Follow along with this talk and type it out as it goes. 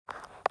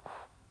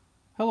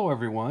Hello,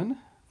 everyone.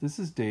 This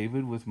is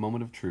David with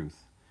Moment of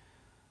Truth,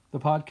 the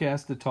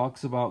podcast that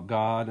talks about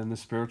God and the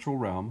spiritual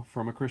realm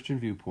from a Christian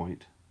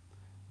viewpoint,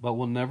 but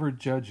will never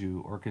judge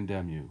you or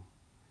condemn you.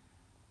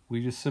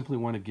 We just simply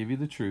want to give you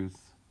the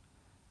truth,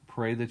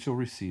 pray that you'll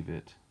receive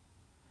it,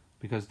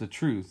 because the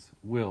truth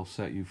will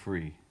set you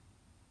free.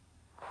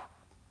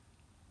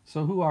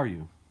 So who are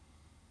you?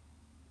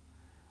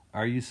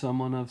 Are you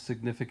someone of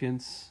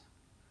significance,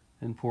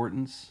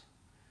 importance?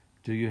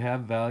 Do you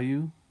have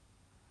value?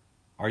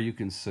 Are you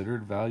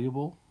considered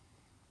valuable?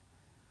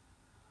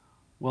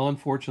 Well,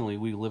 unfortunately,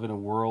 we live in a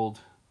world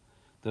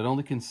that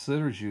only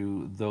considers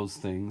you those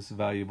things,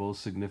 valuable,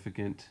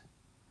 significant,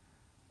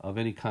 of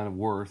any kind of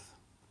worth,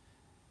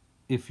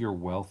 if you're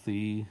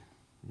wealthy,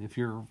 if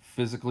you're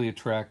physically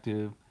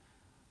attractive,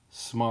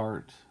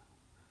 smart,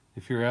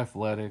 if you're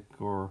athletic,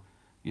 or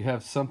you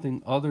have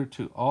something other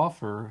to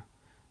offer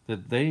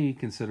that they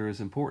consider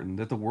as important,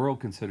 that the world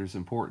considers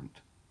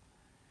important.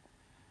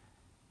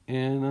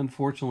 And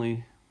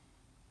unfortunately,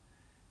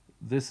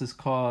 this has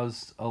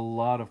caused a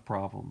lot of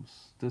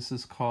problems. This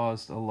has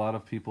caused a lot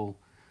of people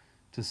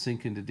to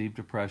sink into deep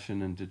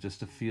depression and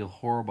to feel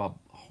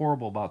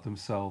horrible about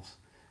themselves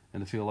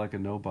and to feel like a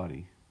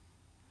nobody.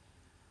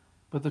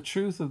 But the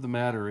truth of the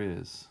matter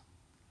is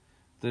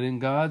that in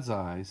God's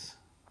eyes,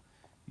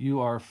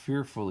 you are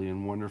fearfully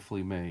and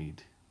wonderfully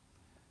made.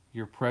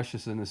 You're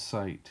precious in His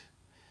sight.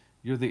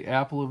 You're the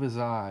apple of His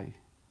eye.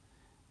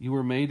 You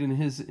were made in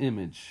His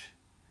image,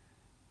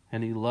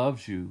 and He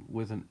loves you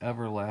with an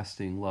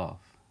everlasting love.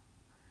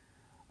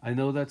 I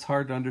know that's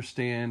hard to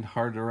understand,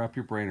 hard to wrap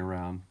your brain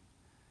around.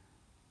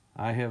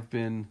 I have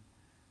been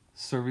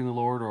serving the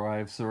Lord, or I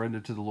have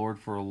surrendered to the Lord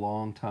for a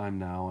long time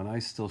now, and I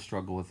still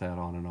struggle with that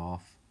on and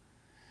off.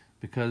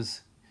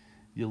 Because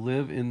you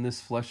live in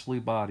this fleshly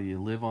body, you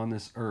live on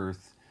this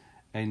earth,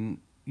 and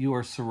you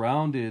are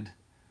surrounded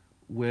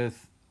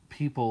with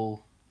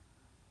people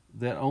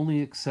that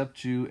only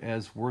accept you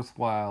as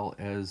worthwhile,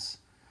 as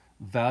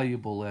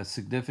valuable, as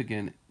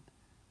significant,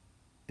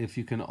 if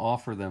you can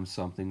offer them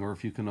something, or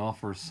if you can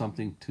offer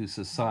something to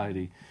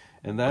society.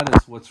 And that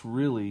is what's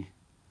really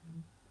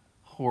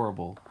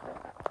horrible.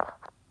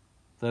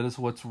 That is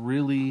what's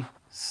really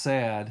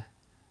sad,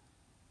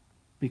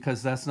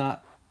 because that's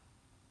not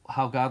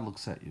how God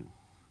looks at you.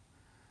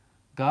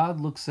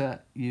 God looks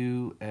at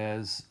you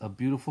as a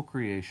beautiful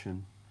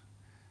creation.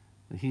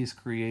 He's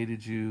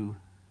created you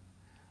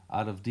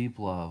out of deep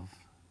love.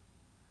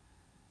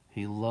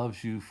 He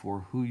loves you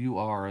for who you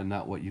are and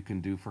not what you can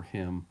do for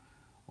Him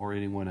or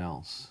anyone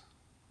else.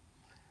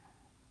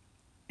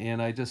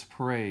 And I just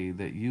pray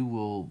that you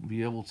will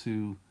be able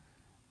to,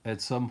 at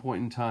some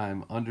point in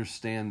time,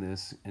 understand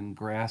this and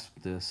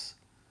grasp this,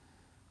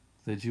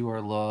 that you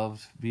are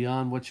loved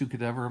beyond what you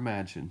could ever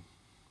imagine.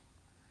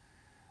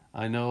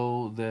 I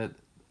know that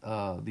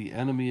the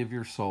enemy of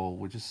your soul,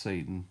 which is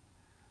Satan,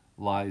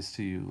 lies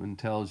to you and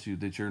tells you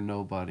that you're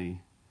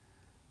nobody,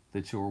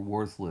 that you're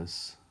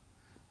worthless,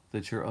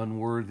 that you're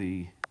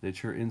unworthy,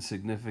 that you're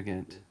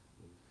insignificant.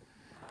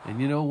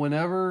 And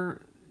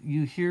whenever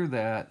you hear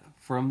that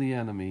from the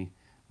enemy,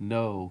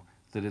 know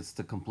that it's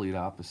the complete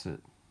opposite.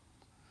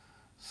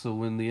 So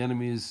when the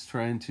enemy is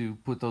trying to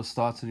put those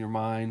thoughts in your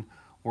mind,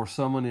 or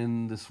someone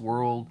in this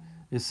world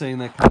is saying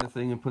that kind of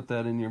thing and put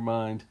that in your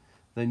mind,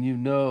 then you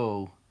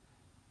know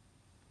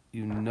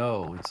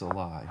it's a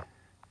lie,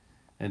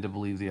 and to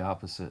believe the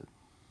opposite.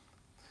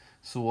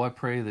 So I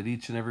pray that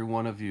each and every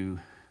one of you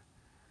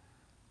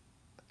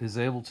is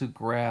able to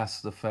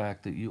grasp the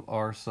fact that you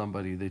are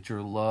somebody, that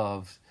you're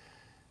loved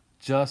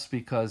just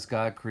because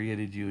God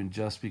created you and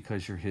just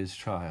because you're His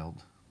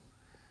child.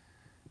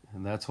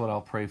 And that's what I'll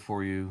pray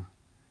for you,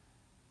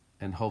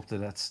 and hope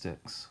that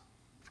sticks.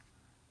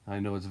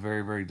 I know it's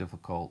very, very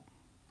difficult.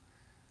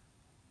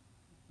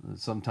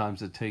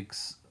 Sometimes it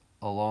takes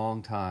a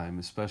long time,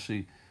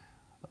 especially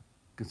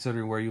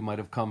considering where you might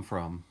have come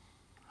from,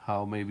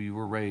 how maybe you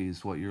were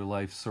raised, what your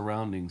life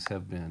surroundings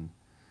have been.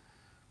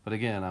 But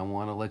again, I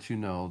want to let you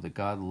know that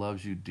God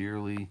loves you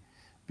dearly,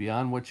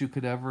 beyond what you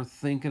could ever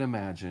think and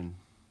imagine.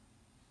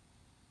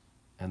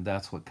 And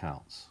that's what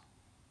counts.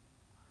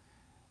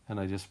 And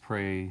I just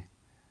pray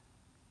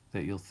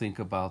that you'll think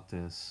about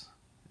this,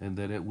 and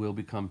that it will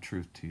become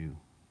truth to you.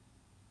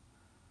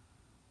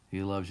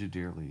 He loves you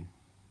dearly.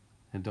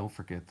 And don't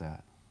forget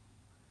that.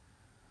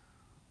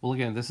 Well,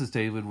 again, this is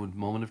David with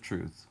Moment of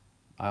Truth.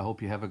 I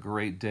hope you have a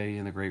great day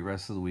and a great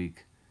rest of the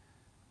week.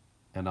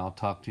 And I'll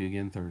talk to you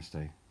again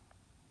Thursday.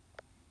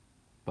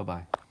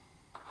 Bye-bye.